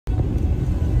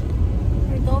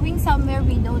going somewhere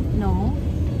we don't know.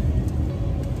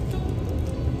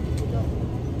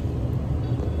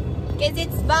 Because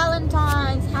it's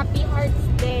Valentine's. Happy Hearts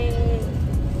Day.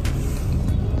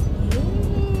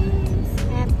 Yes,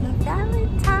 happy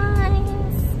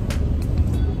Valentine's.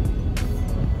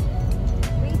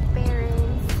 With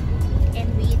parents and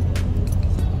with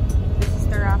the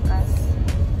Sister Rockas.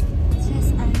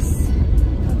 Just us.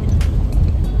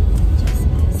 Just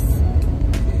us.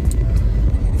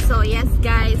 So yes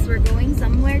guys, we're going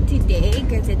somewhere today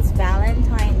because it's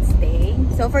Valentine's Day.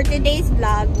 So for today's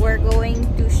vlog, we're going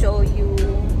to show you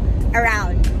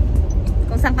around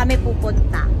kung saan kami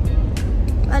pupunta.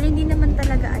 Well, hindi naman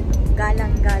talaga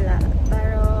galang-gala.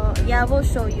 Pero yeah, we'll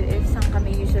show you if saan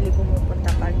kami usually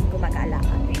pumupunta pag gumagala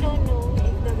kami. We don't know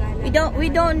if the gala. We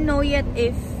don't know yet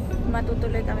if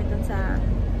matutuloy kami dun sa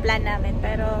plan namin.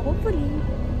 Pero hopefully.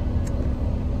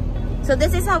 So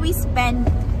this is how we spend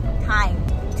time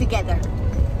together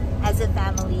as a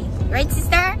family. Right,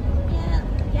 sister? Yeah.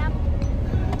 Yep.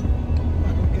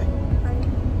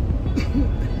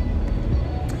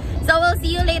 So we'll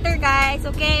see you later guys.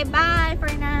 Okay, bye for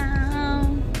now.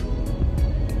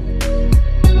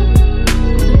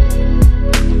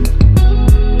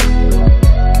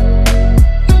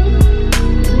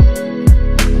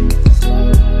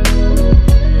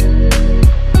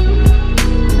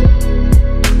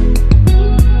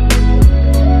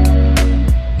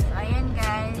 So ayan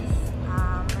guys,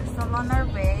 we're still on our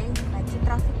way. Medyo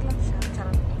traffic lang siya.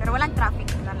 Charot. Pero walang traffic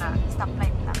na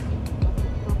stoplight lang.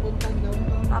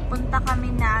 Papunta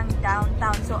kami ng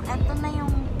downtown. So, eto na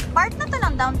yung part na to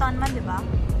ng downtown man, di ba?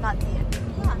 Not yet.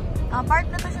 Yeah.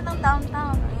 Part na to siya ng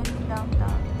downtown. Ayan yung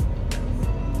downtown.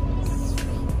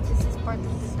 This is part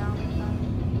of the downtown.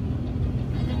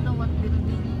 I don't know what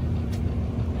building.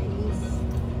 Yes.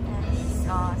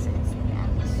 So it's the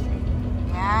end street.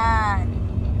 Yan.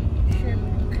 Sure.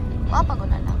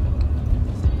 Pagod na lang.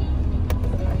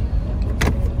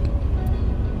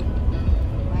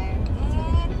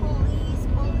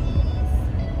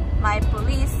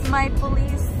 My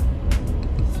police.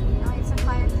 No, it's a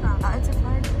fire truck. It's a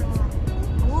fire truck.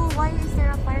 Oh, why is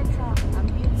there a fire truck?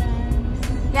 Ambulance.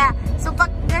 Yeah. So,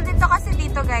 pag ganito kasi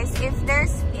dito guys, if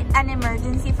there's an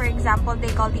emergency, for example,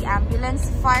 they call the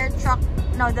ambulance, fire truck,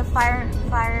 no, the fire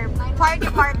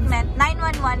department,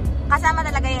 911, kasama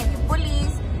talaga yan. Yung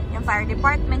police, yung fire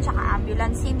department, tsaka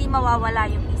ambulance, hindi mawawala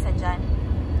yung isa dyan.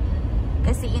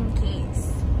 Kasi in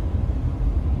case.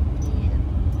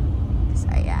 So,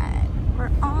 ayan. We're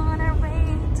on our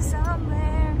way to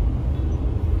somewhere.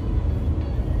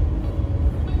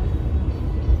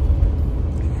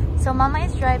 So Mama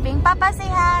is driving. Papa, say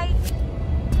hi.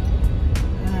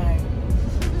 Hi.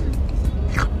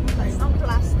 Some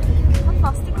plastic. Ang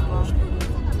plastic po.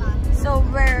 So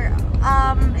we're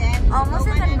almost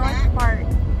in the north part.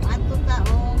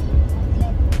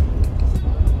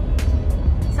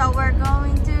 So we're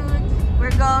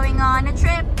going on a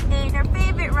trip in our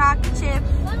favorite rocket ship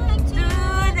to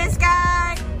the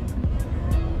sky.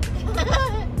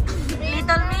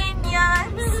 Little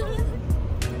minions.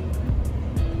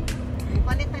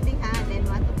 Palit na din ha. Then,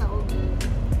 want to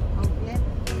outlet.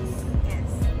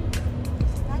 Yes.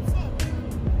 That's it.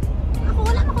 Ako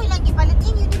wala na ko ilang ipalit.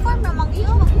 Yung uniform naman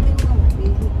yun.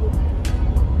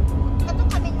 Katong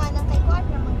kaming manang kay Kuan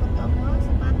naman kuto mo.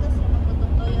 Sapatos yung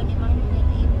magkuto yun. Yung mga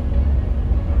nilin.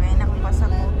 May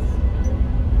nakapasa po.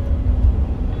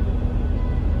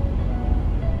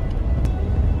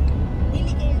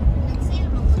 Dili kayo nag-sale.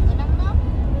 Magkuto lang no?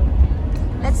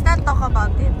 Let's not talk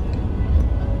about it.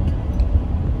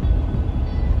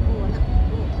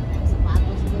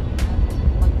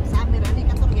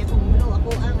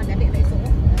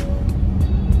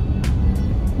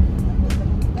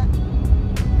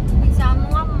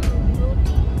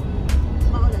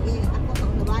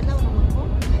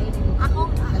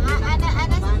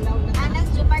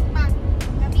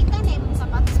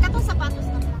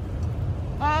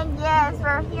 And yes,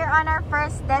 we're here on our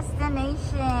first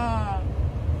destination.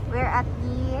 We're at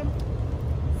the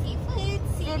Seafood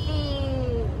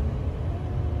City.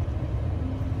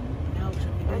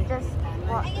 We're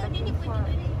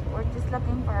just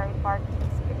looking for a parking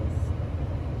space.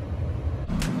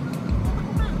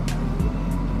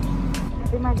 I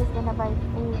think we're just gonna buy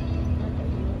food.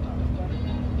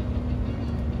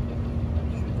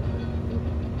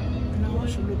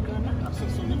 Sulod ka na.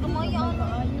 Sulod ka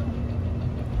na.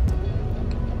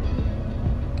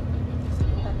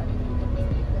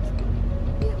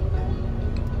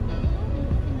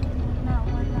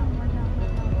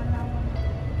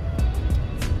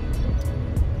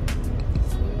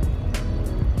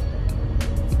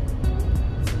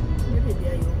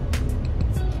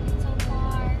 So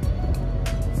far.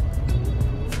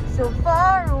 so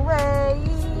far away.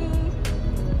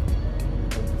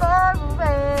 Far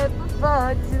away for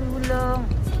far too long.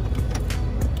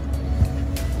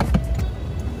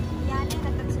 Yan yung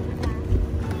nagkagsulta.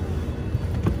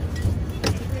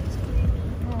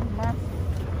 Oh, map.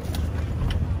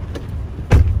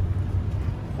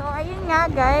 So, ayun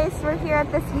nga guys, we're here at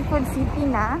the Seafood City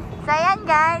na. So, ayan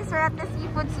guys, we're at the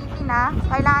Seafood City na.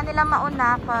 Kailangan nila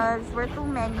mauna because we're too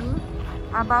many.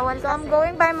 Bawal so, I'm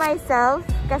going by myself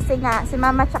kasi nga, si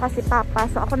mama tsaka si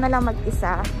papa. So, ako na lang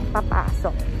mag-isa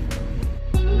papasok.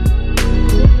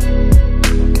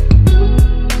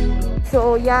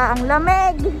 So, yeah, ang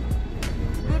lamig.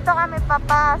 Dito kami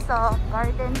papasok,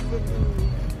 Garden City.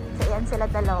 So, ayan sila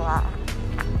dalawa.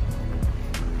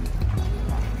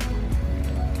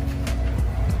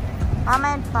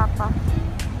 Mama and papa.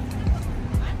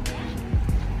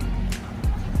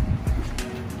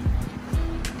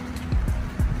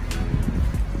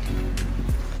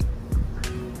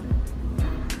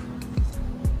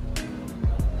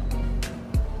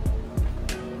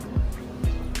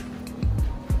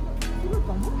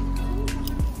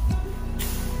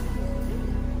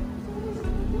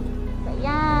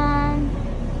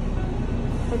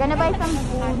 We're gonna buy some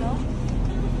food.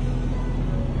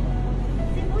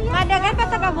 Madagan pa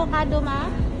sa avocado, ma?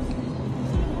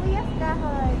 Sibuyas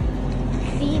dahon.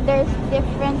 See, there's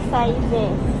different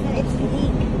sizes. It's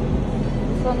big.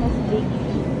 This one is big.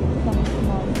 This one is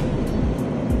small.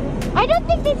 I don't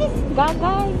think this is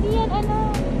gaga. Hindi yan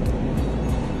ano.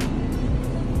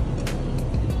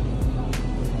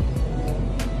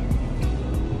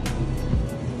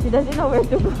 She doesn't know where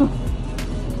to go.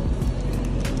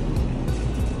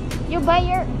 You buy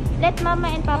your, let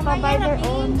mama and papa buy their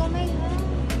own.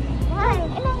 Why?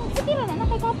 Alam, hindi ba na,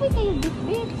 nakikapoy kayo this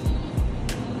big.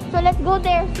 So let's go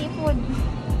there, seafood.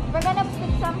 We're gonna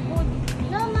pick some food.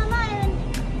 No, mama,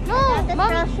 No,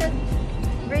 Strell should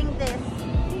bring this.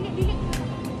 Dili.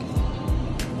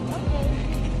 Okay.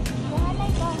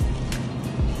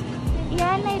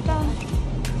 Ihanay ka.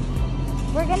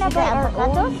 We're gonna buy our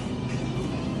own.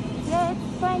 Yeah,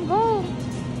 it's fine. Go.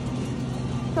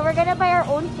 So we're gonna buy our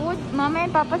own food. Mama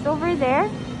and Papa's over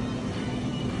there.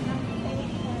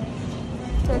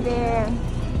 So there.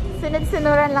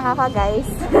 Sunod-sunuran lang ako,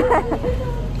 guys.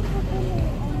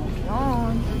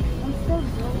 Yun. I'm so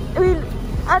broke. Uy,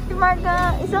 Ate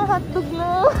Marga, isang hotdog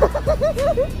mo.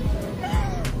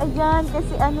 Ayan,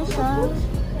 kasi ano siya.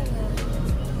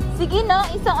 Sige na,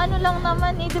 isang ano lang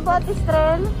naman eh. Diba, Ate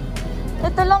Strell?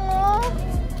 Ito lang oh.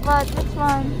 What? Which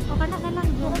one? Okay na ka lang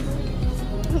dyan.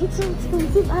 It's so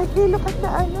expensive, ate. Look at the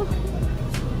ano.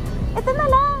 Ito na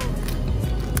lang.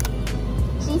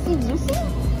 Cheesy juicy.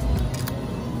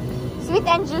 Sweet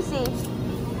and juicy.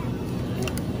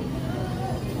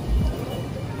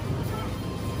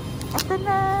 Ito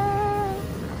na.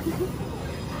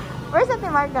 Where's Ate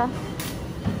Marga?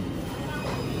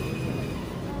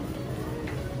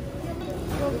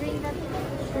 So bring that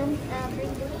shrimp.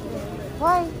 Bring this shrimp.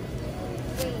 Why?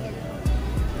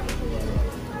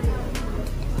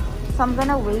 So I'm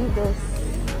gonna weigh this.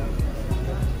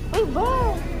 Wait,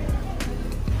 where?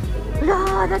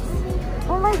 No, that's...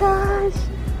 Oh my gosh!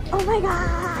 Oh my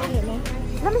gosh!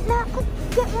 Lamis na!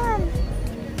 Get one!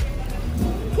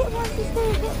 Get one, sister!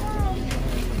 Get one!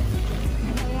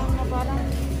 Ayan na parang...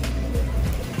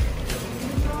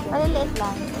 Maliliit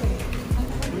lang.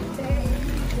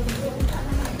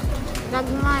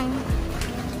 Lagmay.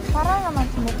 Para naman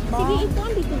smoke ba? Sige, ito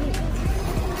ang dito.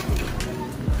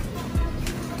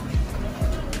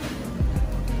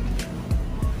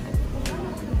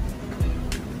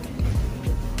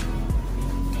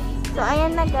 So,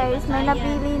 ayan na guys. May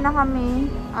napili na kami.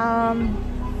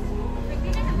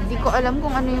 Hindi ko alam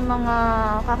kung ano yung mga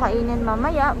kakainin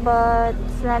mamaya. But,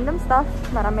 random stuff.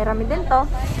 Marami-rami din to.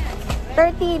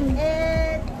 13.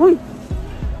 Huy!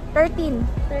 13.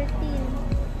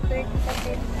 30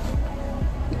 kapit.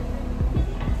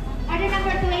 Order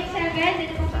number 28, sir,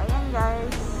 guys. So, ayan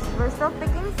guys. We're still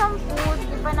picking some food.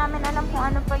 Di pa namin alam kung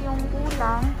ano pa yung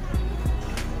kulang.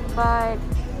 But,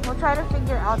 we'll try to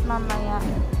figure out mamaya.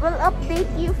 We'll update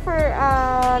you for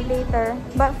later.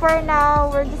 But for now,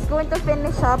 we're just going to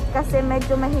finish up kasi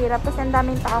medyo mahirap. Kasi ang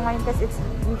daming tao ngayon kasi it's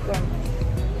weekend.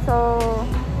 So,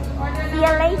 see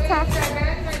you later.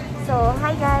 So,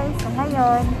 hi guys. So,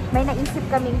 ngayon, may naisip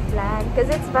kaming plan.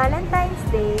 Kasi it's Valentine's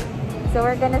Day. So,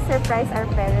 we're gonna surprise our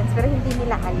parents. Pero hindi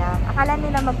nila alam. Akala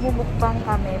nila magbubukbang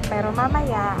kami. Pero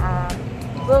mamaya,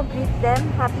 we'll greet them.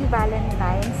 Happy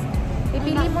Valentine's.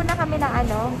 Pipili muna kami ng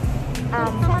ano.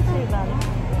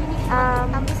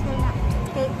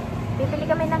 Cake. Pipili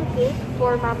kami ng cake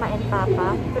for mama and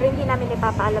papa. Pero hindi namin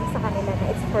ipapaalam sa kanila na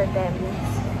it's for them.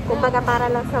 Kumbaga para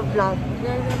lang sa vlog.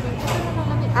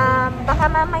 Baka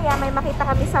mamaya may makita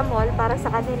kami sa mall para sa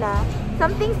kanila.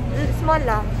 Something small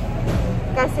lang.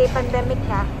 Kasi pandemic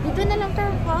nga. Dito na lang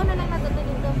tayo. Kao na lang natin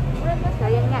dito. So,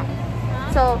 yun nga.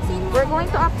 So, we're going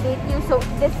to update you. So,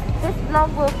 this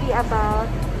vlog will be about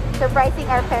surprising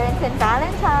our parents in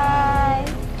Valentine.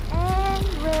 And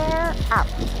we're up.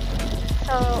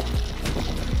 So,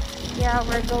 yeah,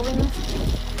 we're going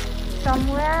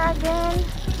somewhere again.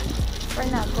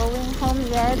 We're not going home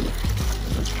yet.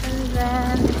 And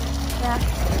then, yeah.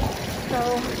 So,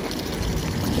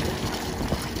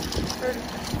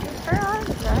 we're all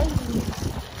driving.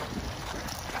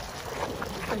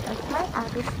 So that's my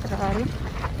ate Strell.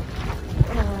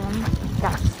 And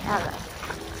that's Ella.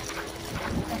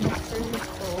 And it's really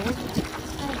cold.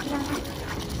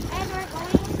 And we're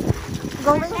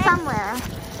Going somewhere.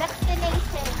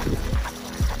 destination.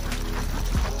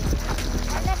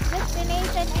 Our next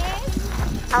destination is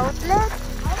Outlet.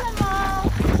 Alamo.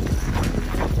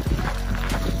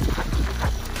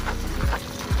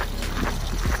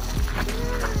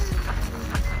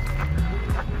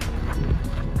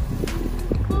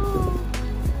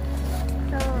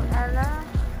 So Ella.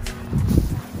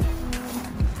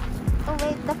 Oh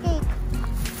wait, the cake.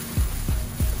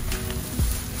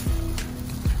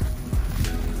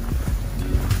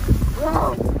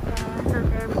 Wow. So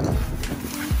they're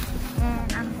and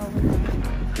I'm going.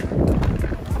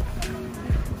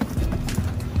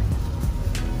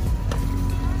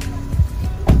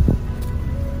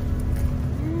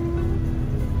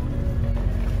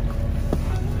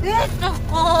 It's so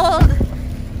cold.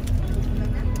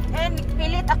 And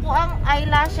pilit ako ang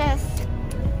eyelashes.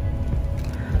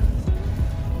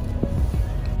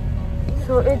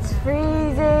 So it's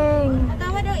freezing.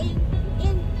 Tawa daw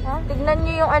in. Ha? Tignan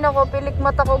niyo yung ano ko, pilik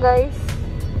mata ko guys.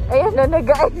 Ayan na,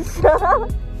 nag-ice siya.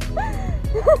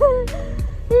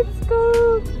 It's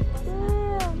cold.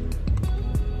 Damn.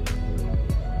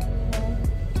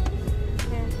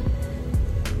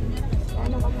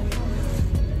 Ano ka ba?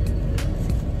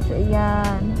 So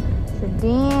ayan. So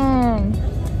damn.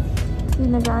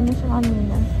 Nag-ano siya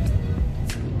kanina.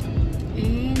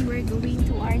 And we're going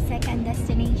to our second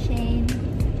destination.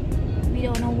 We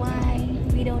don't know why.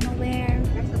 We don't know where.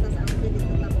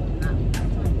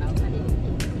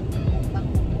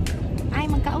 Ay,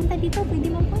 magkaunta dito. Pwede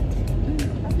mo po?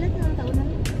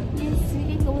 Yes, we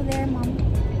can go there, mom.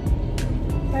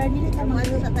 Para dili ka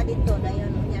mga sa ta dito dayon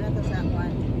nya na to sa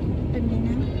kwan. Pwede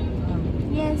na?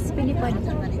 Yes, pwede po.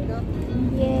 Dito.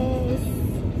 Yes.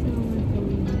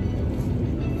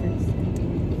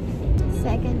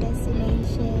 Second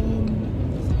destination.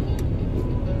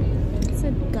 So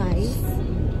guys,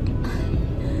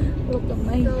 look at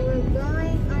my. So we're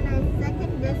going on our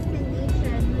second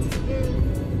destination, which is.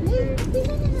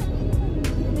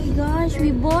 Oh my gosh, we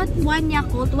bought one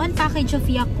package of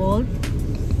Yakult,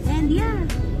 and yeah,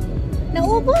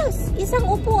 naubos. Isang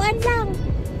upuan lang.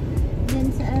 Then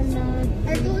sa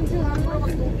I told you I'm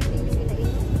going to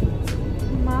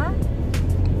Ma?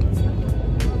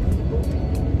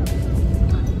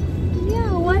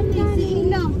 Yeah, one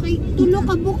sila kay tulo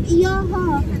ka book iya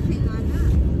ha.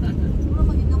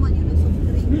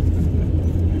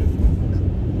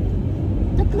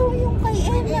 Tatlo yung kay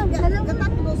Ella.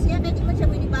 Tatlo siya na di man siya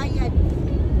pwede bayad.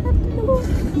 Tatlo.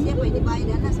 Siya pwede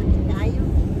bayad na sa tayo.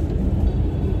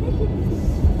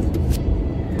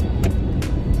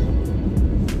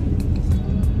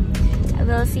 I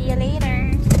will see you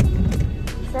later.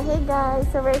 So hey guys,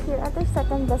 so we're here at our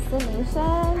second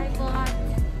destination.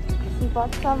 She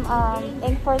bought some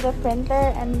ink for the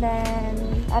printer, and then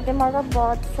Ate Marga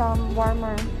bought some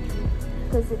warmer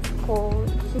because it's cold.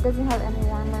 She doesn't have any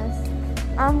warmers.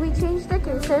 We changed the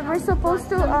case. So we're supposed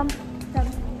to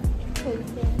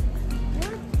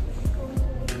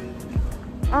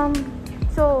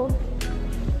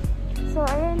so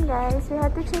ayan guys, we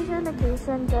had to change our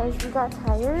location because we got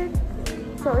tired.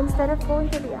 So instead of going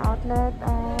to the outlet,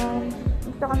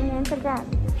 gusto kami ngayon sa Grand.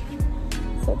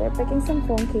 So they're picking some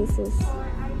phone cases.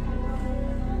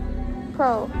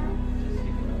 Pro.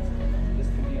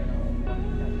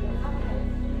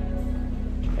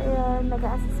 Ayan,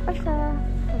 nag-a-assist pa siya.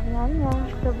 Ayan niya.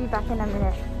 She'll be back in a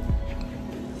minute.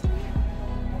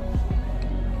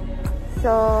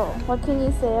 So, what can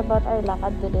you say about our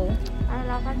lakad today? Our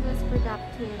lakad was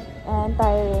productive. And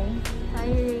tiring.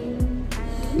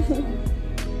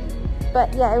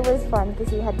 But yeah, it was fun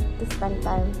because we had to spend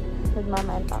time with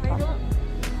Mama and Papa.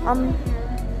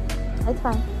 It's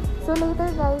fine. So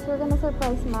later guys, we're gonna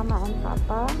surprise Mama and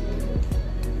Papa.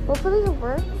 Hopefully it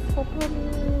works.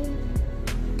 Hopefully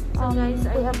So guys,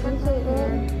 they appreciate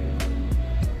it.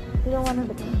 We don't want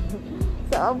to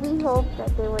So we hope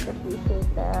that they would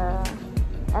appreciate the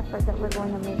effort that we're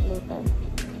going to make later.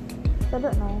 So I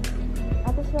don't know.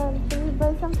 Ate Strell, should we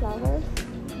buy some flowers?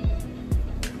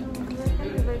 No, where can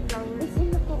we buy flowers? It's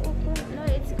in the co-open. No,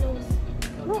 it's closed.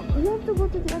 No, you have to go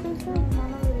to the other side.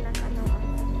 Mama will not allow us.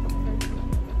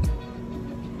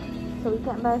 So we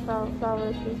can't buy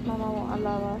flowers because Mama won't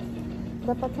allow us.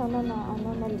 Dapat sana na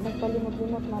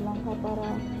nagpalimot-limot na lang ka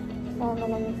para saan na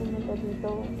lang yung pumunta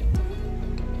dito.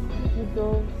 You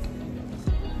drove.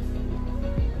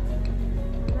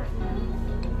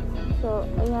 So,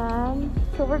 ayan.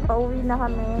 So, we're pauwi na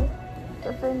kami. So,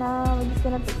 for now, we're just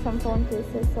gonna pick some phone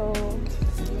cases. So,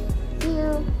 see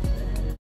you!